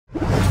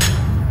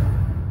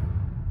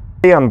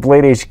On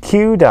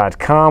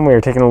BladeHQ.com, we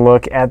are taking a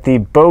look at the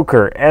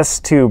Boker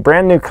S2,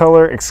 brand new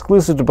color,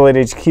 exclusive to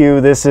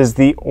BladeHQ. This is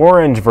the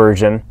orange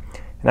version,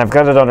 and I've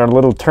got it on our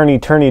little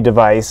turny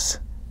device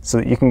so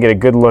that you can get a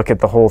good look at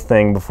the whole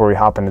thing before we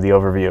hop into the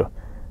overview.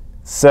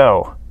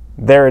 So,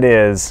 there it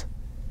is.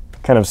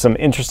 Kind of some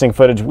interesting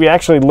footage. We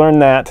actually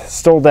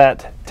stole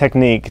that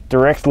technique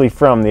directly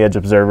from the Edge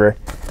Observer.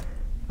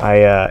 I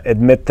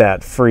admit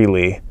that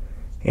freely.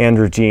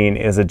 Andrew Jean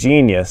is a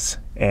genius,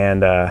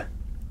 and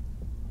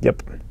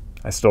yep,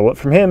 I stole it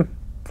from him.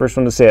 First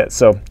one to say it.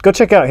 So go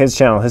check out his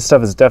channel. His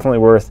stuff is definitely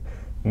worth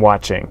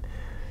watching.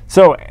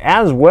 So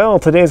as well,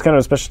 today is kind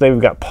of a special day.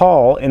 We've got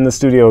Paul in the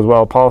studio as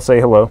well. Paul,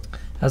 say hello.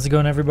 How's it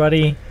going,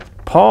 everybody?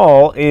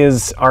 Paul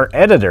is our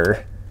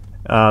editor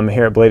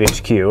here at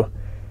BladeHQ,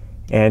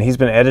 and he's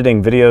been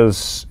editing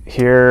videos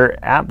here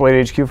at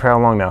BladeHQ for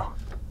how long now?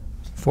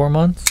 4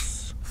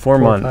 months. 4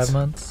 months. 5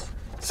 months.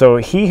 So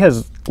he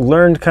has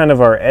learned kind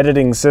of our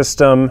editing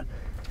system,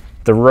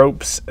 the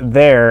ropes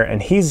there,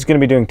 and he's going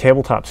to be doing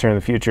tabletops here in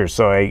the future.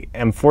 So I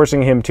am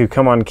forcing him to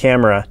come on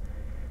camera,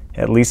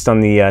 at least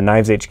on the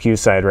Knives HQ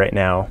side right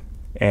now,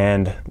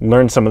 and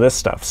learn some of this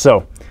stuff.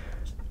 So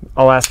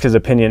I'll ask his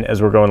opinion as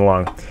we're going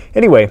along.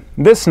 Anyway,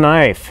 this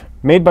knife,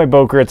 made by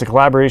Boker, it's a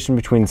collaboration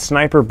between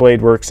Sniper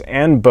Bladeworks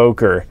and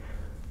Boker.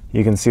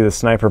 You can see the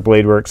Sniper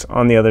Bladeworks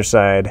on the other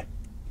side,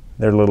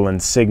 their little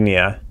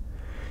insignia.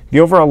 The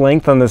overall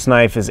length on this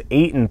knife is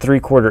 8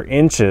 3/4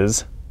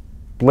 inches.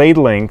 Blade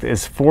length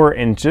is 4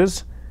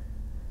 inches.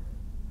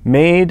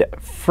 Made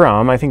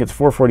from, I think it's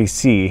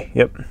 440C.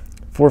 Yep,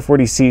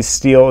 440C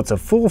steel. It's a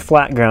full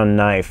flat ground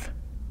knife.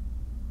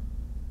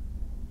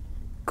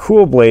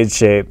 Cool blade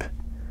shape.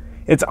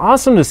 It's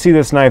awesome to see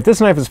this knife.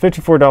 This knife is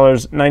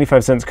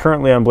 $54.95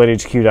 currently on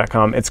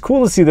BladeHQ.com. It's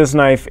cool to see this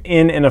knife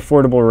in an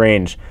affordable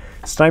range.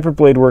 Sniper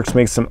Bladeworks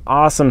makes some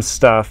awesome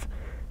stuff,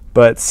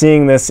 but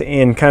seeing this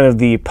in kind of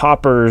the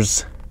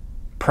Popper's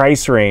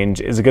price range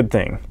is a good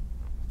thing,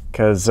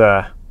 because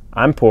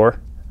I'm poor.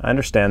 I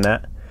understand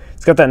that.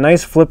 It's got that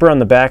nice flipper on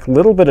the back,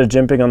 little bit of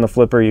jimping on the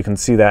flipper, you can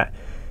see that.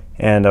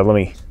 And let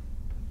me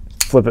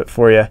flip it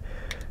for you.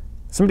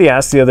 Somebody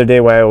asked the other day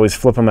why I always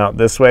flip them out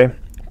this way.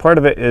 Part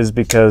of it is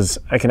because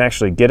I can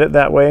actually get it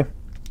that way,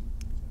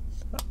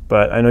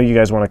 but I know you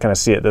guys want to kind of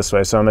see it this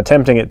way, so I'm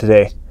attempting it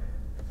today.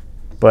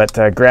 But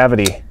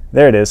gravity,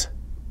 there it is.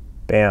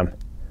 Bam.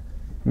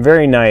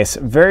 Very nice,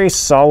 very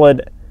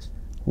solid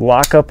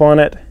lockup on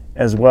it,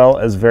 as well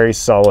as very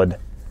solid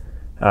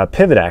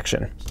pivot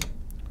action.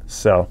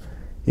 So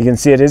you can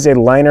see it is a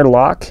liner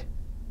lock.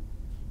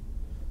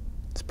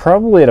 It's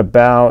probably at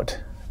about,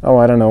 oh,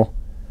 I don't know,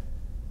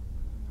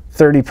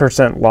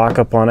 30%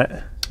 lockup on it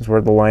is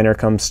where the liner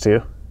comes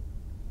to.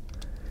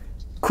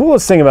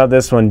 Coolest thing about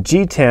this one,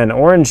 G10,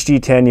 orange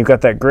G10, you've got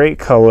that great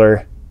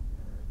color,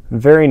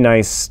 very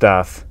nice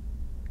stuff.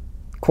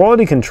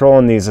 Quality control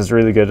on these is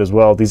really good as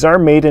well. These are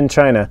made in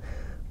China,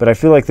 but I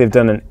feel like they've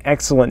done an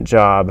excellent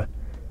job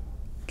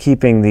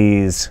keeping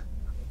these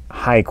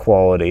high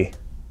quality.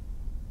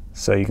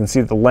 So you can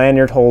see the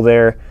lanyard hole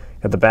there,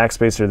 got the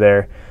backspacer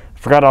there.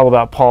 Forgot all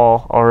about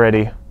Paul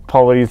already.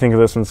 Paul, what do you think of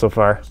this one so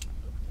far?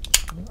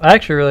 I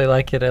actually really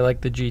like it. I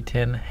like the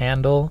G10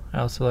 handle. I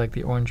also like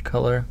the orange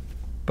color.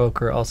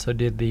 Boker also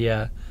did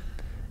the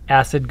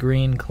acid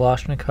green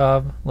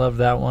Kalashnikov. Love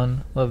that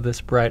one. Love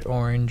this bright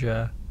orange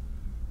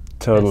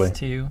totally.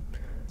 S2.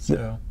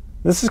 So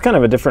this is kind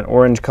of a different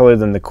orange color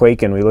than the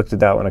Quaken. We looked at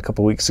that one a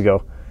couple weeks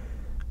ago.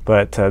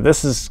 But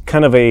this is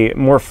kind of a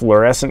more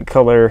fluorescent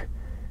color.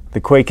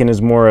 The Quaken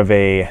is more of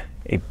a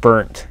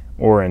burnt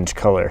orange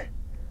color.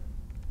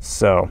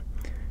 So,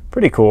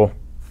 pretty cool.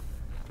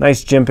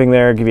 Nice jimping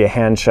there. I'll give you a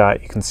hand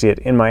shot. You can see it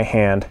in my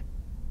hand.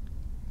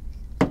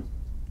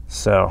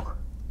 So,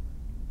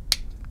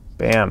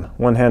 bam,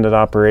 one-handed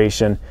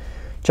operation.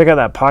 Check out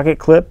that pocket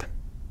clip.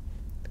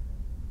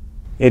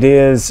 It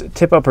is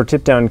tip up or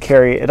tip down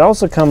carry. It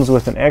also comes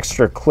with an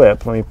extra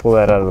clip. Let me pull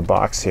that out of the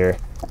box here.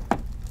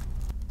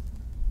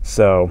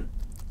 So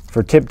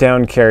for tip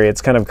down carry,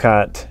 it's kind of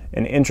got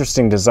an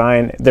interesting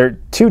design. They're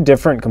two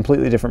different,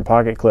 completely different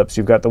pocket clips.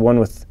 You've got the one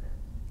with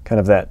kind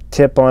of that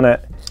tip on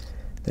it.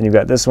 Then you've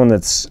got this one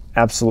that's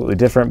absolutely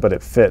different, but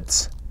it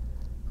fits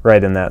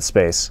right in that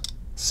space.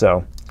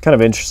 So kind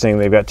of interesting.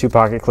 They've got two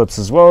pocket clips,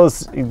 as well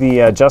as the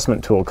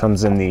adjustment tool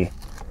comes in the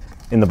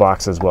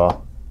box as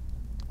well.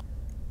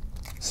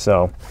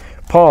 So,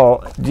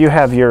 Paul, do you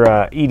have your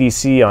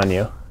EDC on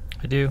you?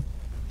 I do.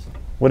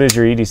 What is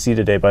your EDC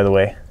today, by the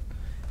way?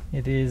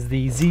 It is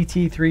the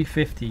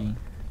ZT350.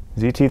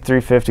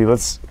 ZT350.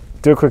 Let's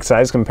do a quick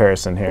size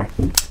comparison here.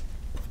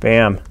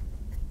 Bam.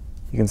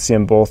 You can see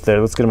them both there.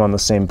 Let's get them on the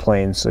same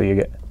plane so you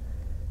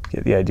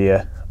get the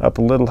idea. Up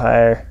a little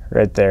higher,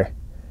 right there.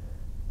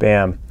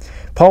 Bam.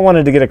 Paul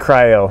wanted to get a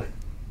cryo,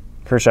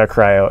 Kershaw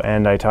cryo,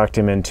 and I talked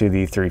him into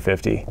the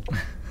 350.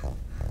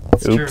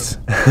 Oops.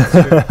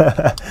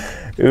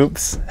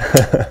 Oops.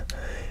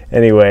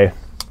 Anyway,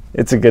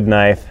 it's a good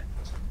knife.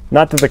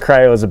 Not that the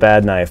cryo is a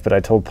bad knife, but I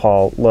told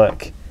Paul,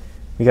 look,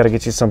 we got to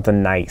get you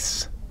something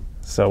nice.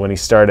 So when he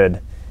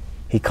started,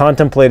 he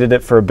contemplated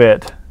it for a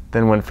bit,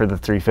 then went for the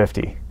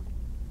 350.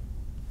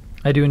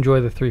 I do enjoy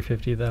the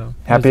 350 though.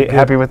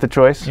 Happy with the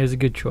choice? It was a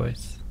good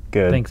choice.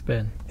 Good. Thanks,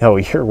 Ben. Oh,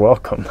 you're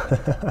welcome.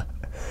 A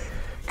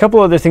couple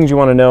other things you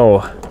want to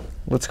know.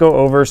 Let's go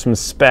over some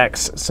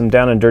specs, some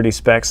down and dirty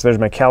specs. There's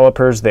my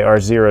calipers. They are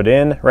zeroed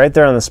in right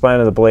there on the spine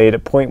of the blade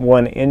at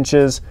 0.1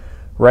 inches,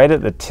 right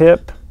at the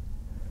tip,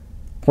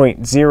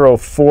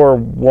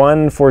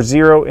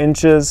 0.04140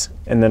 inches,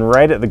 and then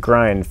right at the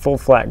grind, full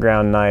flat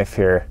ground knife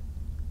here,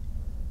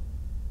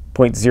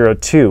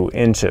 0.02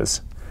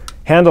 inches.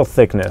 Handle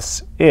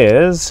thickness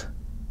is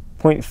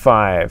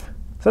 0.5. So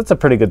that's a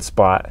pretty good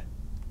spot.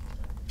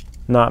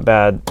 Not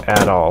bad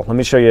at all. Let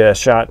me show you a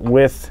shot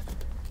with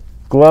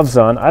gloves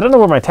on. I don't know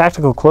where my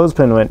tactical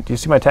clothespin went. Do you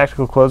see my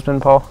tactical clothespin,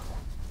 Paul?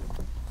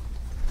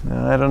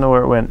 No, I don't know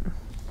where it went.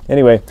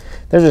 Anyway,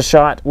 there's a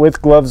shot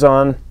with gloves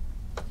on.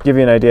 Give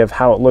you an idea of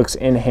how it looks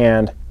in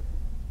hand.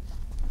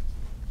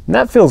 And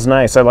that feels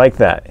nice. I like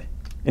that.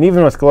 And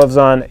even with gloves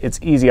on, it's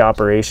easy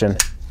operation.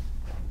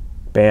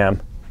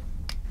 Bam.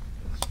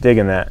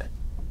 Digging that.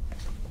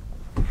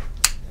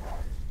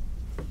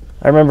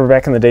 I remember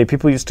back in the day,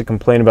 people used to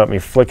complain about me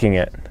flicking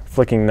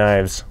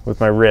knives with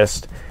my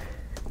wrist.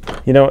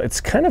 You know,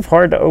 it's kind of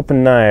hard to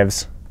open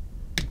knives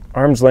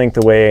arm's length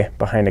away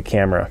behind a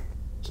camera.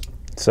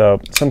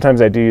 So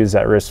sometimes I do use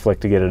that wrist flick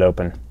to get it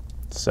open.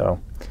 So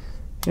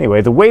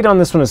anyway, the weight on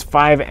this one is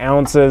 5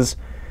 ounces.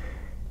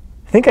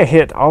 I think I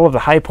hit all of the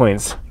high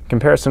points in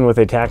comparison with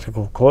a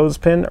tactical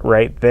clothespin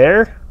right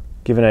there.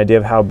 Give an idea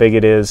of how big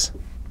it is.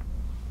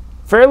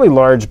 Fairly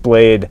large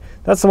blade.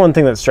 That's the one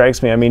thing that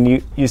strikes me. I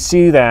mean, you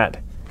see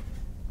that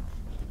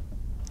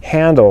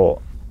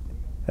handle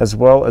as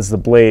well as the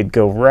blade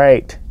go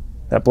right.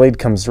 That blade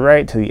comes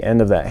right to the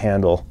end of that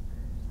handle.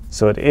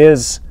 So it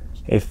is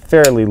a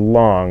fairly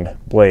long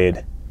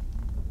blade.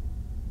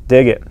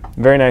 Dig it.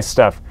 Very nice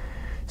stuff.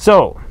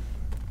 So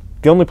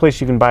the only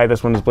place you can buy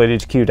this one is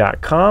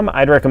BladeHQ.com.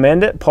 I'd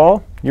recommend it.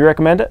 Paul, you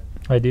recommend it?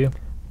 I do.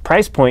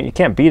 Price point, you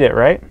can't beat it,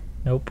 right?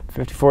 Nope.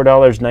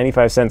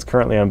 $54.95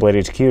 currently on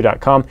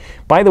BladeHQ.com.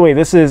 By the way,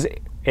 this is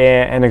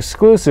an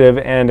exclusive,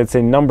 and it's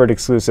a numbered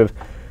exclusive,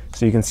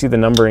 so you can see the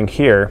numbering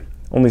here.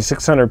 Only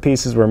 600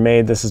 pieces were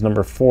made. This is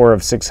number 4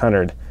 of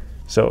 600.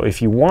 So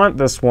if you want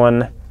this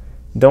one,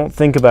 don't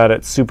think about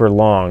it super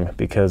long,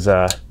 because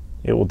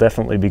it will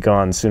definitely be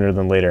gone sooner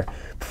than later.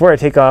 Before I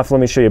take off, let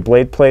me show you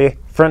blade play.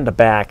 Front to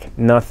back,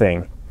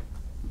 nothing.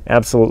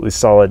 Absolutely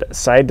solid.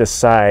 Side to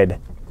side,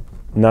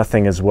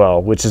 nothing as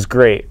well, which is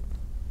great.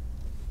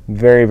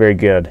 Very, very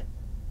good.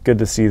 Good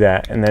to see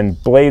that. And then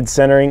blade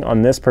centering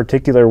on this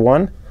particular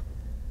one,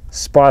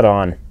 spot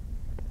on.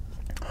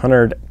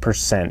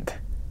 100%.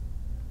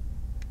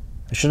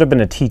 I should have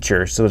been a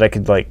teacher so that I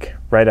could like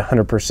write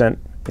 100%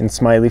 in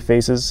smiley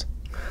faces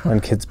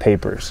on kids'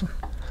 papers.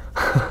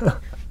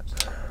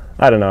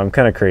 I don't know, I'm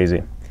kind of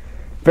crazy.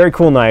 Very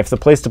cool knife. The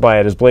place to buy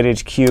it is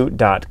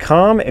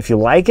BladeHQ.com. If you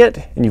like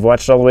it and you've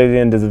watched all the way to the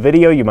end of the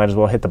video, you might as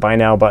well hit the Buy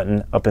Now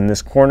button up in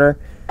this corner.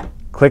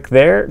 Click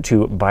there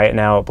to buy it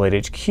now at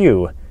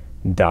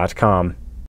BladeHQ.com.